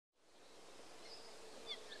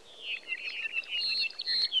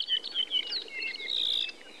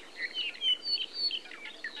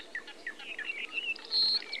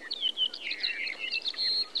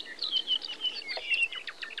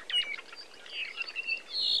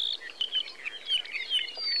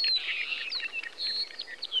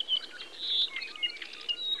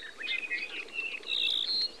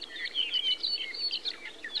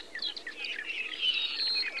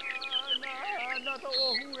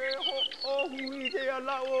ohi te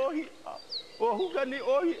ala ohi. Ohu kani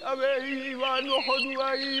ohi awehi wano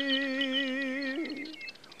hoduai.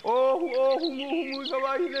 Ohu muhumu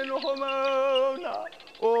kawahine no homauna.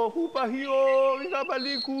 Ohu pahio ika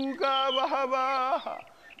paliku ka wahawaha.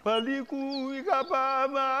 Paliku ika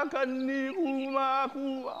pama kaniku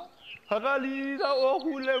makua. Hakalita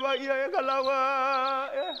ohu lewa ia kalawa.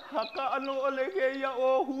 Haka ano oleke ia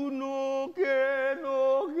ohu no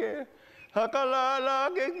ke. Hakalala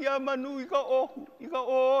ke kia manu ika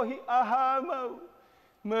ohi ahamau.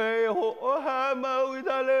 Me ho ohamau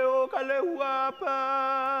ita leo kalehu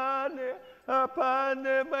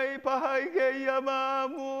apane mai pahai ke ia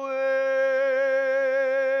mamue.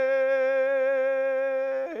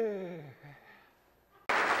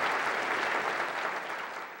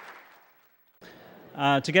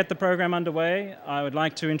 To get the program underway, I would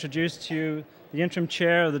like to introduce to you the Interim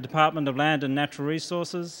Chair of the Department of Land and Natural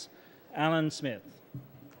Resources, Alan Smith.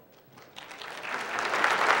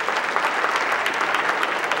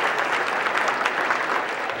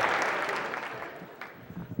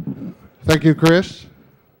 Thank you, Chris.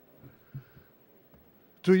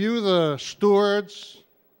 To you, the stewards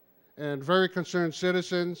and very concerned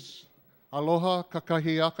citizens, aloha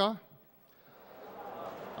kakahiaka.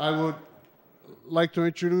 I would like to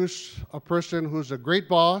introduce a person who's a great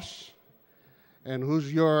boss and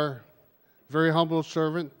who's your very humble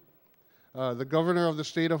servant, the Governor of the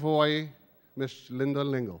state of Hawaii, Ms.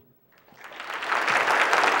 Lingle.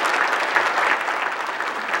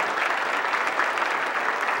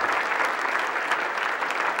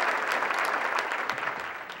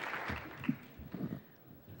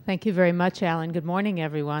 Thank you very much, Alan. Good morning,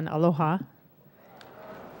 everyone. Aloha.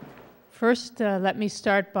 First, let me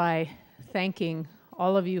start by thanking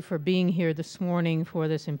all of you for being here this morning for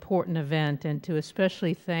this important event, and to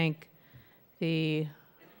especially thank the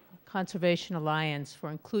Conservation Alliance for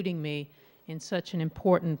including me in such an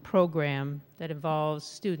important program that involves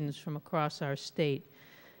students from across our state.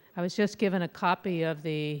 I was just given a copy of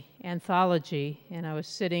the anthology, and I was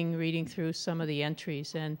sitting reading through some of the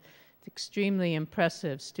entries, and it's extremely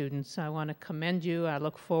impressive, students. I want to commend you. I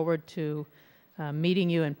look forward to meeting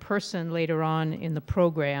you in person later on in the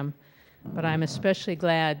program. But I'm especially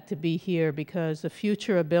glad to be here because the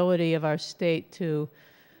future ability of our state to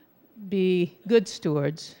be good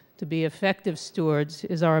stewards, to be effective stewards,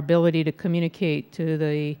 is our ability to communicate to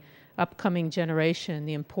the upcoming generation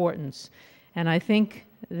the importance. And I think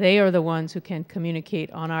they are the ones who can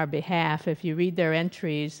communicate on our behalf. If you read their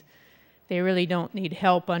entries, they really don't need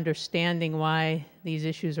help understanding why these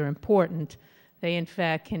issues are important. They, in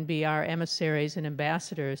fact, can be our emissaries and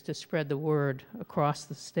ambassadors to spread the word across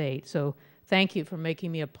the state. So thank you for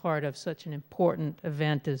making me a part of such an important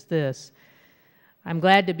event as this. I'm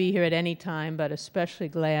glad to be here at any time, but especially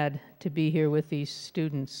glad to be here with these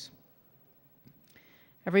students.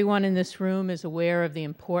 Everyone in this room is aware of the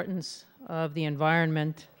importance of the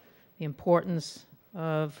environment, the importance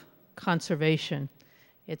of conservation.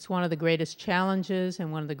 It's one of the greatest challenges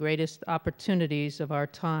and one of the greatest opportunities of our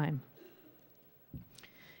time.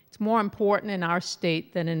 It's more important in our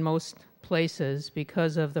state than in most places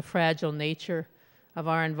because of the fragile nature of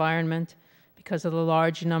our environment, because of the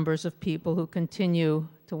large numbers of people who continue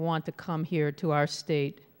to want to come here to our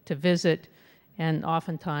state to visit and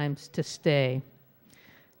oftentimes to stay.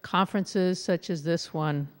 Conferences such as this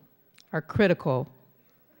one are critical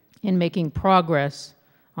in making progress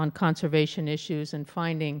on conservation issues and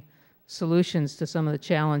finding solutions to some of the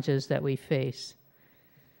challenges that we face.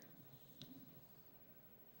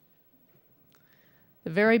 The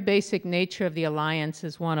very basic nature of the Alliance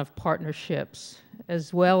is one of partnerships,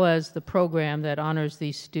 as well as the program that honors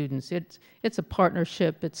these students. It's a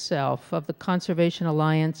partnership itself of the Conservation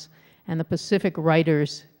Alliance and the Pacific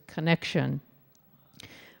Writers Connection.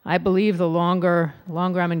 I believe the longer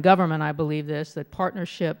I'm in government, I believe this, that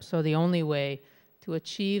partnerships are the only way to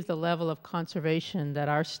achieve the level of conservation that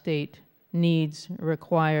our state needs,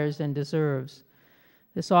 requires, and deserves.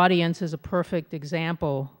 This audience is a perfect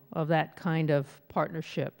example of that kind of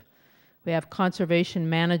partnership. We have conservation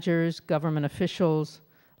managers, government officials,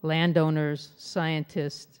 landowners,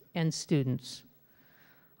 scientists, and students.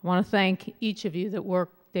 I want to thank each of you that work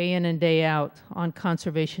day in and day out on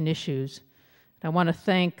conservation issues. I want to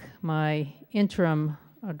thank my interim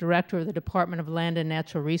director of the Department of Land and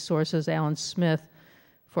Natural Resources, Alan Smith,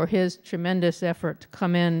 for his tremendous effort to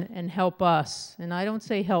come in and help us. And I don't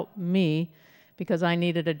say help me, because I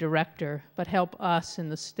needed a director, but help us in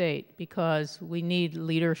the state because we need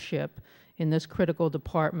leadership in this critical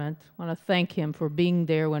department. I want to thank him for being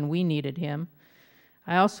there when we needed him.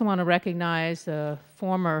 I also want to recognize the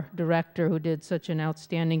former director who did such an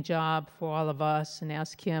outstanding job for all of us and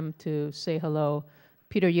ask him to say hello,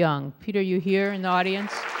 Peter Young. Peter, you here in the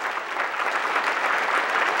audience?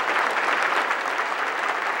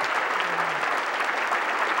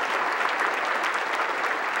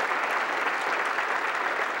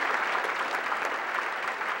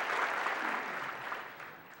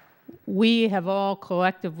 We have all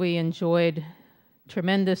collectively enjoyed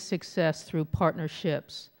tremendous success through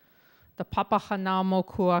partnerships. The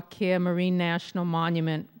Papahanaumokuakea Marine National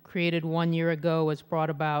Monument, created 1 year ago, was brought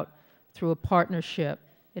about through a partnership.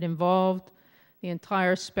 It involved the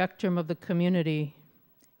entire spectrum of the community.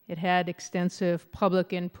 It had extensive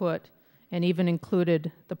public input and even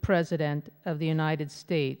included the President of the United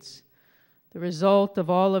States. The result of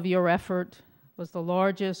all of your effort was the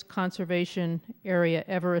largest conservation area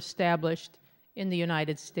ever established in the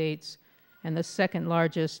United States and the second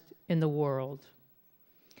largest in the world.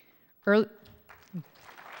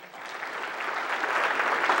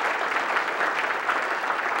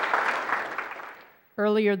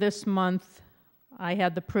 Earlier this month, I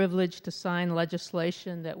had the privilege to sign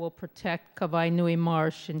legislation that will protect Kawainui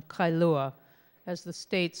Marsh in Kailua as the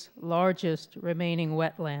state's largest remaining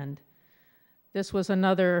wetland. This was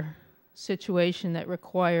another situation that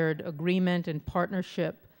required agreement and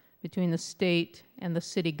partnership between the state and the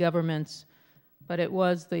city governments, but it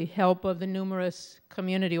was the help of the numerous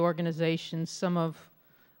community organizations, some of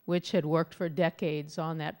which had worked for decades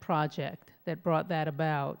on that project, that brought that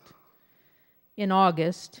about. In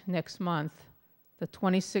August, next month, the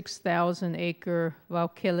 26,000-acre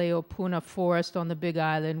Waukeleopuna forest on the Big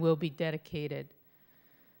Island will be dedicated.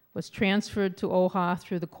 It was transferred to OHA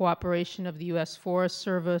through the cooperation of the U.S. Forest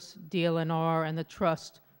Service, DLNR, and the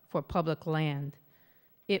Trust for Public Land.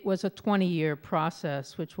 It was a 20-year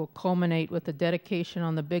process, which will culminate with the dedication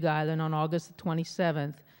on the Big Island on August the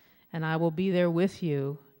 27th, and I will be there with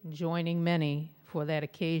you, joining many for that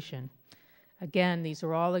occasion. Again, these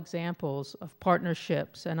are all examples of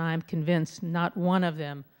partnerships, and I'm convinced not one of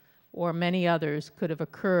them or many others could have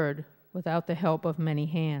occurred without the help of many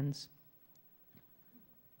hands.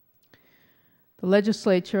 The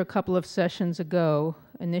legislature, a couple of sessions ago,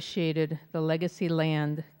 initiated the Legacy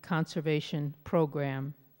Land Conservation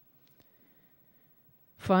Program.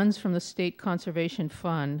 Funds from the State Conservation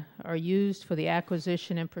Fund are used for the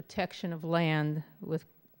acquisition and protection of land with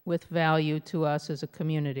value to us as a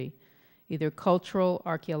community, either cultural,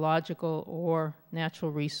 archaeological, or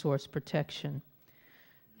natural resource protection.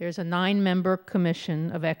 There's a 9-member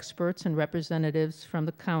commission of experts and representatives from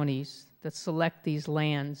the counties that select these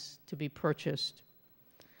lands to be purchased.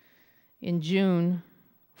 In June,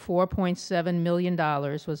 $4.7 million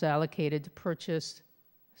was allocated to purchase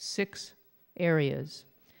 6 areas,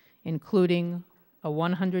 including a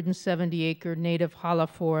 170-acre native hala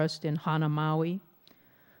forest in Hana, Maui,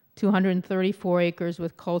 234 acres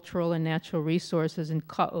with cultural and natural resources in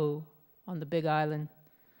Ka'u on the Big Island,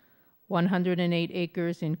 108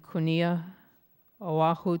 acres in Kunia,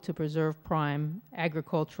 Oahu to preserve prime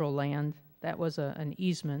agricultural land. That was an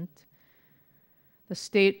easement. The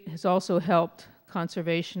state has also helped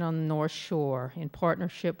conservation on the North Shore in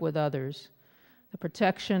partnership with others. The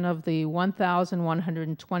protection of the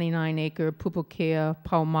 1,129-acre Pupukea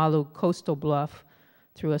Paumalu coastal bluff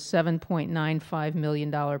through a $7.95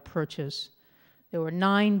 million purchase. There were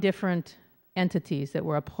 9 different entities that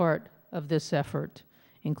were a part of this effort,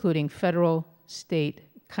 including federal, state,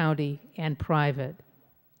 county, and private.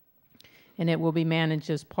 And it will be managed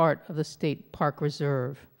as part of the State Park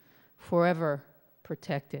Reserve, forever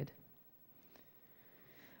protected.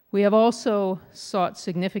 We have also sought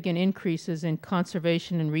significant increases in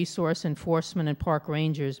conservation and resource enforcement and park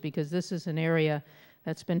rangers, because this is an area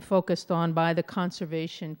that's been focused on by the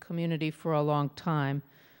conservation community for a long time.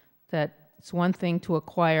 That it's one thing to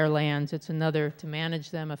acquire lands, it's another to manage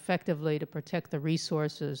them effectively, to protect the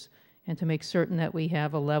resources, and to make certain that we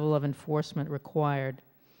have a level of enforcement required.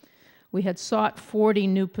 We had sought 40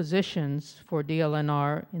 new positions for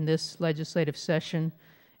DLNR in this legislative session,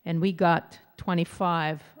 and we got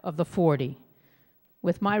 25 of the 40.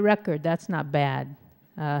 With my record, that's not bad.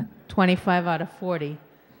 25 out of 40.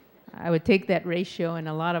 I would take that ratio and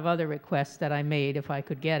a lot of other requests that I made if I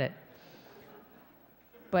could get it.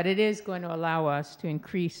 But it is going to allow us to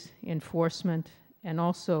increase enforcement and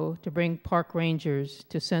also to bring park rangers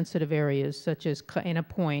to sensitive areas such as Kaena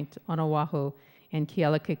Point on Oahu and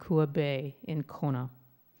Kealakekua Bay in Kona.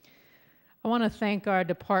 I want to thank our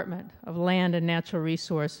Department of Land and Natural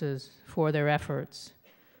Resources for their efforts.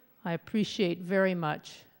 I appreciate very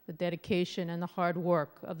much the dedication and the hard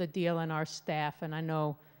work of the DLNR staff, and I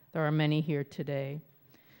know there are many here today.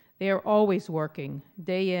 They are always working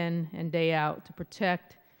day in and day out to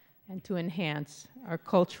protect and to enhance our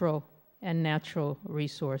cultural and natural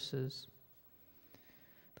resources.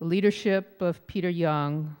 The leadership of Peter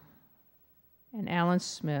Young and Alan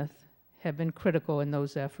Smith have been critical in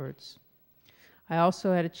those efforts. I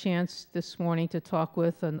also had a chance this morning to talk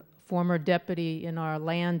with a former deputy in our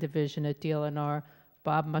land division at DLNR,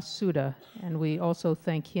 Bob Masuda, and we also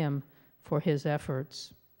thank him for his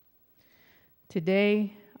efforts.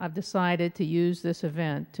 Today, I've decided to use this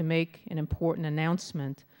event to make an important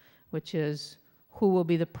announcement, which is who will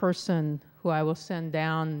be the person who I will send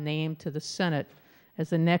down named to the Senate as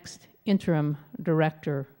the next interim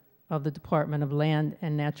director of the Department of Land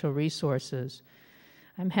and Natural Resources.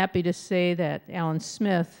 I'm happy to say that Alan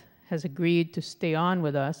Smith has agreed to stay on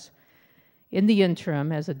with us in the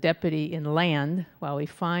interim as a deputy in land while we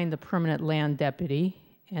find the permanent land deputy,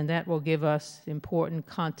 and that will give us important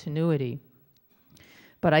continuity.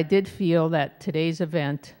 But I did feel that today's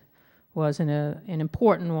event was an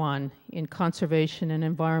important one in conservation and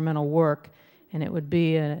environmental work, and it would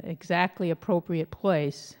be an exactly appropriate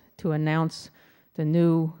place to announce the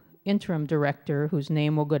new interim director whose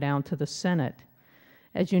name will go down to the Senate.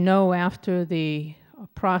 As you know, after the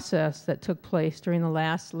process that took place during the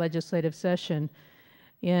last legislative session,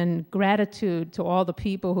 in gratitude to all the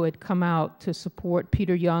people who had come out to support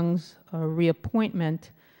Peter Young's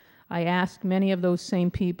reappointment, I asked many of those same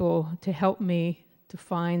people to help me to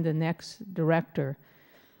find the next director.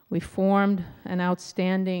 We formed an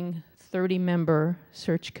outstanding 30-member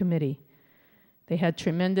search committee. They had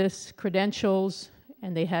tremendous credentials,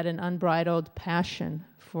 and they had an unbridled passion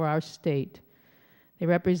for our state. They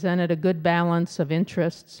represented a good balance of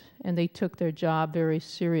interests, and they took their job very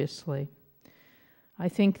seriously. I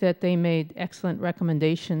think that they made excellent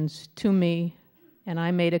recommendations to me, and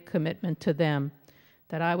I made a commitment to them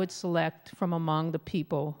that I would select from among the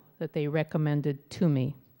people that they recommended to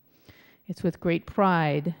me. It's with great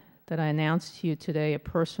pride that I announce to you today a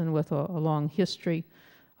person with a long history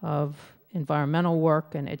of environmental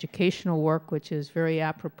work and educational work, which is very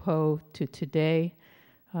apropos to today.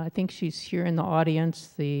 I think she's here in the audience,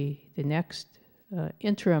 the next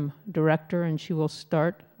interim director, and she will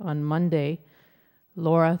start on Monday,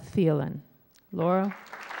 Laura Thielen. Laura?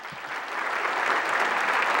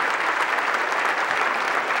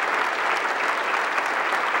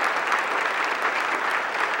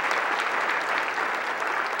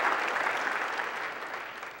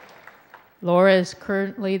 Laura is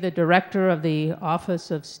currently the director of the Office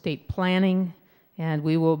of State Planning, and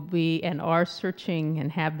we will be and are searching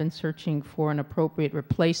and have been searching for an appropriate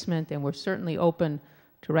replacement, and we're certainly open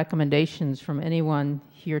to recommendations from anyone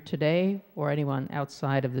here today or anyone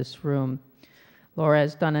outside of this room. Laura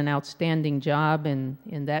has done an outstanding job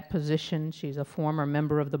in that position. She's a former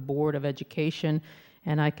member of the Board of Education,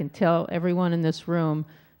 and I can tell everyone in this room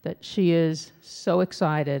that she is so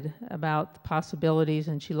excited about the possibilities,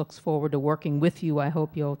 and she looks forward to working with you. I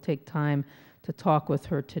hope you'll take time to talk with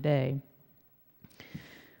her today.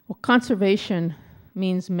 Well, conservation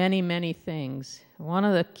means many, many things. One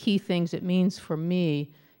of the key things it means for me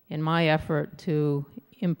in my effort to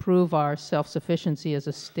improve our self-sufficiency as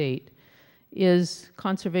a state is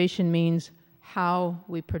conservation means how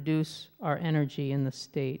we produce our energy in the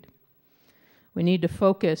state. We need to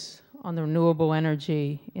focus on the renewable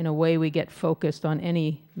energy in a way we get focused on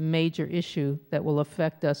any major issue that will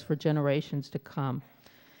affect us for generations to come.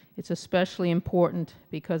 It's especially important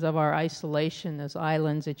because of our isolation as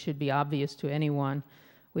islands. It should be obvious to anyone.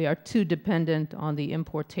 We are too dependent on the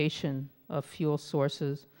importation of fuel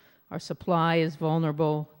sources. Our supply is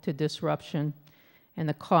vulnerable to disruption, and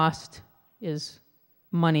the cost is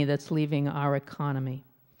money that's leaving our economy.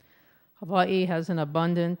 Hawaii has an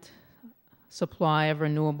abundant supply of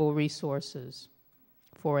renewable resources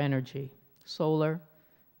for energy: solar,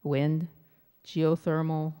 wind,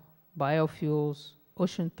 geothermal, biofuels,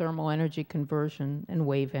 ocean thermal energy conversion, and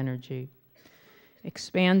wave energy.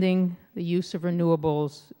 Expanding the use of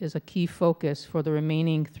renewables is a key focus for the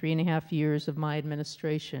remaining 3.5 years of my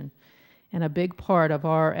administration, and a big part of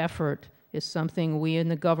our effort is something we in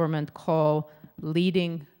the government call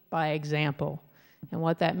leading by example. And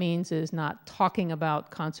what that means is not talking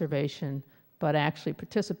about conservation, but actually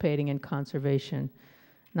participating in conservation,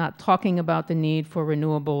 not talking about the need for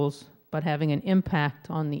renewables, but having an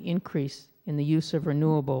impact on the increase in the use of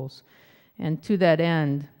renewables. And to that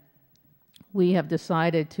end, we have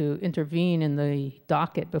decided to intervene in the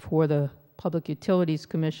docket before the Public Utilities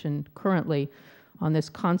Commission currently on this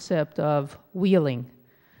concept of wheeling.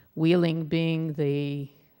 Wheeling being the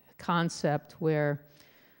concept where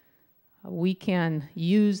we can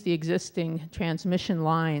use the existing transmission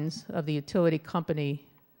lines of the utility company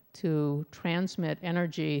to transmit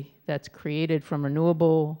energy that's created from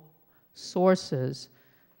renewable sources,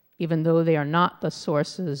 even though they are not the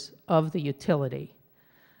sources of the utility.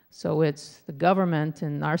 So it's the government,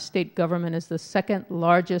 and our state government is the second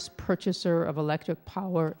largest purchaser of electric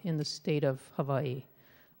power in the state of Hawaii.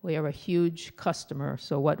 We are a huge customer,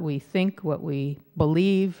 so what we think, what we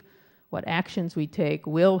believe, what actions we take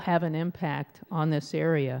will have an impact on this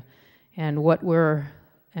area. And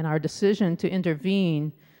our decision to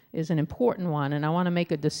intervene is an important one, and I want to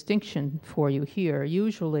make a distinction for you here.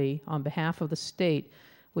 Usually, on behalf of the state,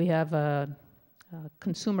 we have a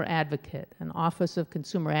consumer advocate, an Office of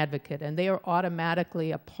Consumer Advocate, and they are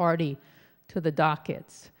automatically a party to the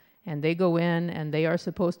dockets. And they go in and they are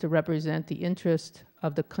supposed to represent the interest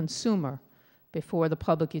of the consumer before the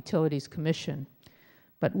Public Utilities Commission.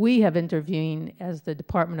 But we have intervened as the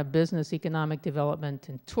Department of Business, Economic Development,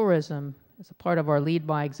 and Tourism as a part of our Lead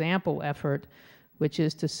by Example effort, which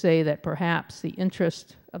is to say that perhaps the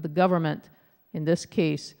interest of the government in this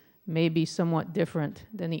case may be somewhat different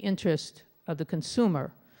than the interest of the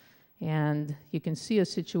consumer. And you can see a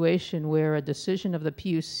situation where a decision of the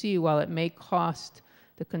PUC, while it may cost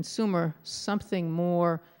the consumer something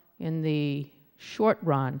more in the short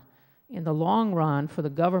run, in the long run, for the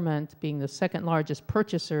government being the second largest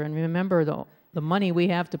purchaser, and remember the money we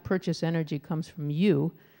have to purchase energy comes from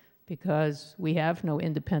you, because we have no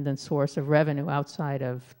independent source of revenue outside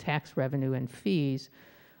of tax revenue and fees,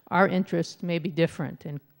 our interest may be different.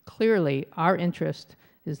 And clearly, our interest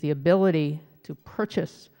is the ability to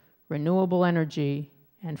purchase renewable energy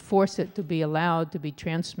and force it to be allowed to be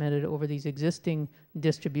transmitted over these existing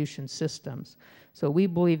distribution systems. So we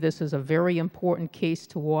believe this is a very important case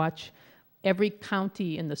to watch. Every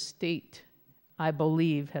county in the state, I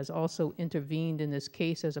believe, has also intervened in this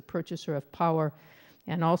case as a purchaser of power.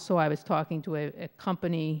 And also, I was talking to a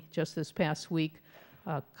company just this past week,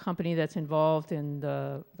 a company that's involved in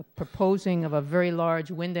the proposing of a very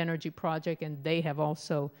large wind energy project, and they have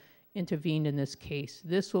also intervened in this case.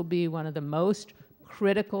 This will be one of the most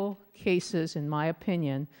critical cases, in my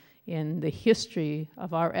opinion, in the history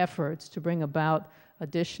of our efforts to bring about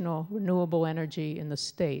additional renewable energy in the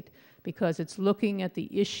state, because it's looking at the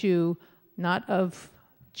issue not of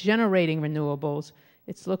generating renewables,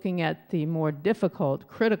 it's looking at the more difficult,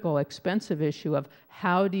 critical, expensive issue of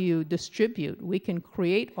how do you distribute. We can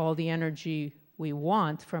create all the energy we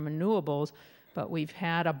want from renewables, but we've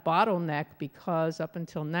had a bottleneck because up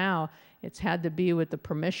until now, it's had to be with the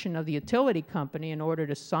permission of the utility company in order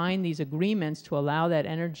to sign these agreements to allow that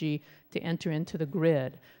energy to enter into the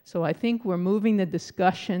grid. So I think we're moving the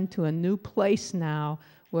discussion to a new place now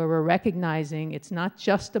where we're recognizing it's not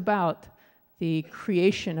just about the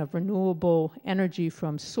creation of renewable energy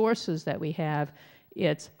from sources that we have,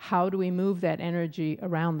 it's how do we move that energy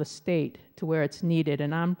around the state to where it's needed.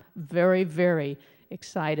 And I'm very, very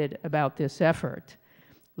excited about this effort.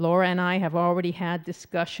 Laura and I have already had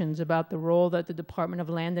discussions about the role that the Department of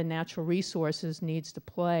Land and Natural Resources needs to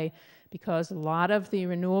play, because a lot of the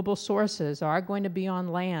renewable sources are going to be on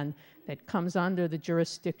land that comes under the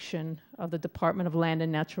jurisdiction of the Department of Land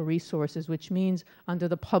and Natural Resources, which means under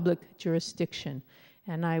the public jurisdiction.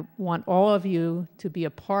 And I want all of you to be a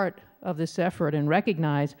part of this effort and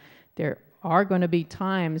recognize there are going to be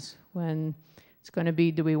times when it's going to be,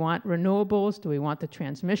 do we want renewables? Do we want the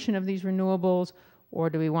transmission of these renewables? Or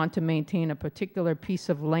do we want to maintain a particular piece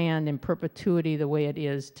of land in perpetuity the way it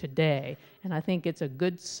is today? And I think it's a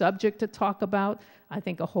good subject to talk about. I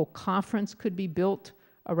think a whole conference could be built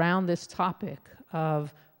around this topic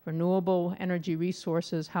of renewable energy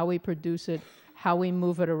resources, how we produce it, how we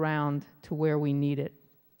move it around to where we need it.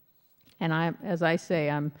 And as I say,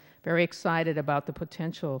 I'm very excited about the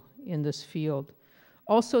potential in this field.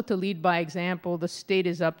 Also, to lead by example, the state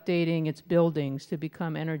is updating its buildings to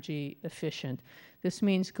become energy efficient. This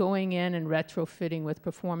means going in and retrofitting with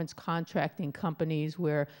performance contracting companies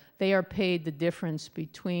where they are paid the difference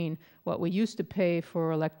between what we used to pay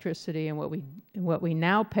for electricity and what we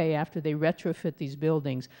now pay after they retrofit these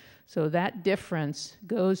buildings. So that difference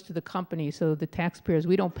goes to the company. So the taxpayers,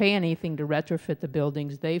 we don't pay anything to retrofit the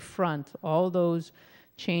buildings. They front all those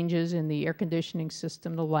changes in the air conditioning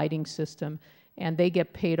system, the lighting system, and they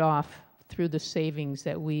get paid off through the savings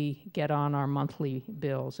that we get on our monthly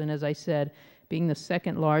bills. And as I said, being the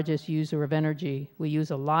second largest user of energy, we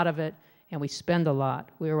use a lot of it and we spend a lot.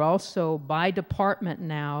 We're also, by department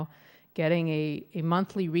now, getting a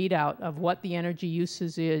monthly readout of what the energy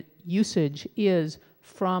usage is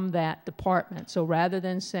from that department. So rather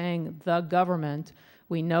than saying the government,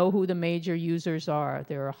 we know who the major users are.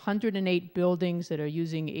 There are 108 buildings that are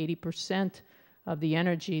using 80% of the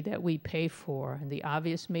energy that we pay for. And the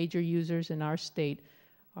obvious major users in our state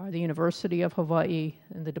are the University of Hawaii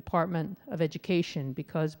and the Department of Education,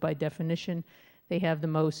 because by definition, they have the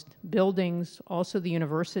most buildings. Also, the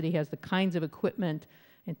university has the kinds of equipment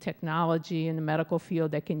and technology in the medical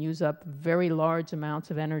field that can use up very large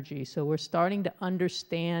amounts of energy. So we're starting to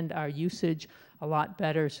understand our usage a lot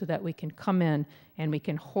better so that we can come in and we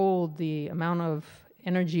can hold the amount of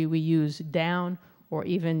energy we use down or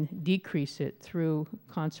even decrease it through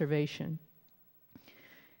conservation.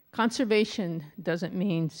 Conservation doesn't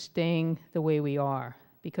mean staying the way we are,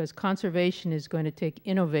 because conservation is going to take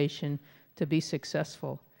innovation to be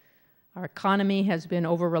successful. Our economy has been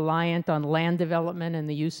over-reliant on land development and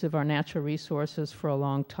the use of our natural resources for a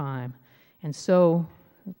long time. And so,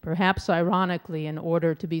 perhaps ironically, in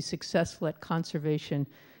order to be successful at conservation,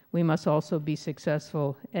 we must also be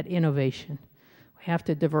successful at innovation. We have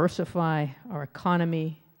to diversify our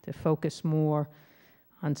economy to focus more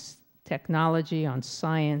on technology, on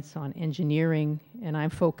science, on engineering, and I'm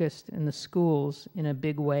focused in the schools in a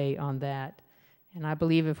big way on that. And I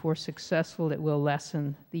believe if we're successful, it will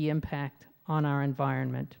lessen the impact on our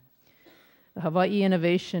environment. The Hawaii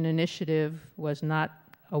Innovation Initiative was not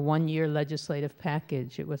a one-year legislative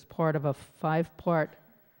package. It was part of a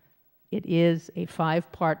it is a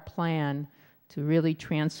five-part plan to really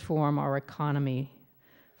transform our economy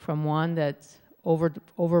from one that's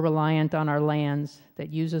over-reliant on our lands, that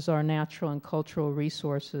uses our natural and cultural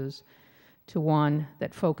resources, to one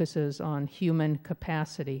that focuses on human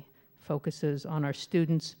capacity, focuses on our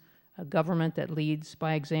students, a government that leads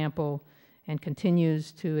by example and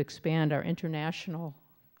continues to expand our international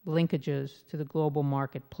linkages to the global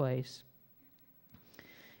marketplace.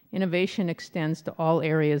 Innovation extends to all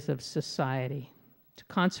areas of society, to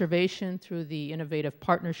conservation through the innovative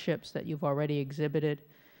partnerships that you've already exhibited,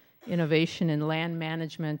 innovation in land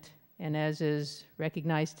management, and as is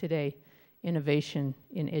recognized today, innovation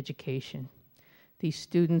in education. These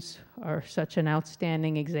students are such an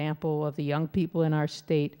outstanding example of the young people in our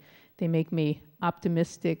state. They make me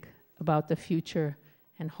optimistic about the future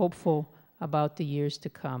and hopeful about the years to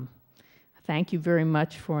come. Thank you very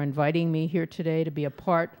much for inviting me here today to be a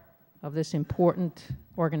part of this important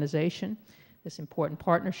organization, this important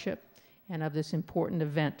partnership, and of this important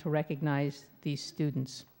event to recognize these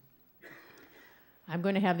students. I'm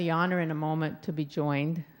going to have the honor in a moment to be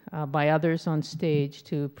joined by others on stage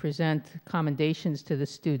to present commendations to the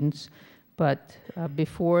students. But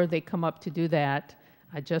before they come up to do that,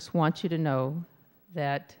 I just want you to know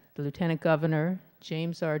that the Lieutenant Governor,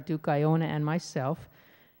 James R. Duke Iona, and myself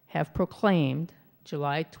have proclaimed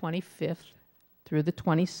July 25th through the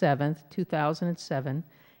 27th, 2007,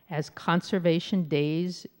 as Conservation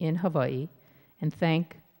Days in Hawaii, and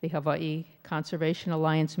thank the Hawaii Conservation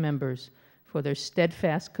Alliance members for their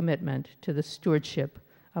steadfast commitment to the stewardship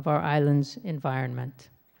of our island's environment.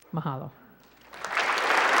 Mahalo.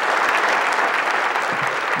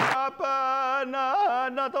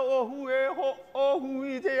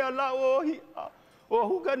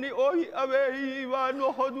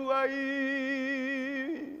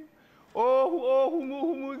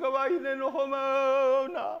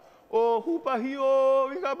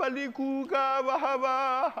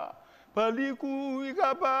 Paliku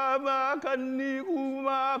ikapa makaniku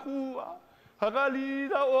makua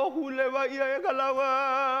hakalida ohu lewa ia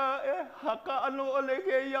kalawa haka ano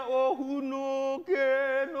oleke ya ohu no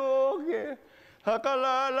ke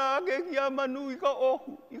hakalala ke kia manu ika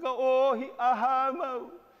ohi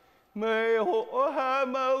ahamau me ho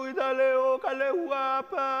ahamau itale o kalehu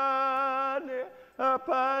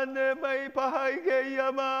apane mai pahai ke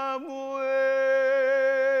ia mamu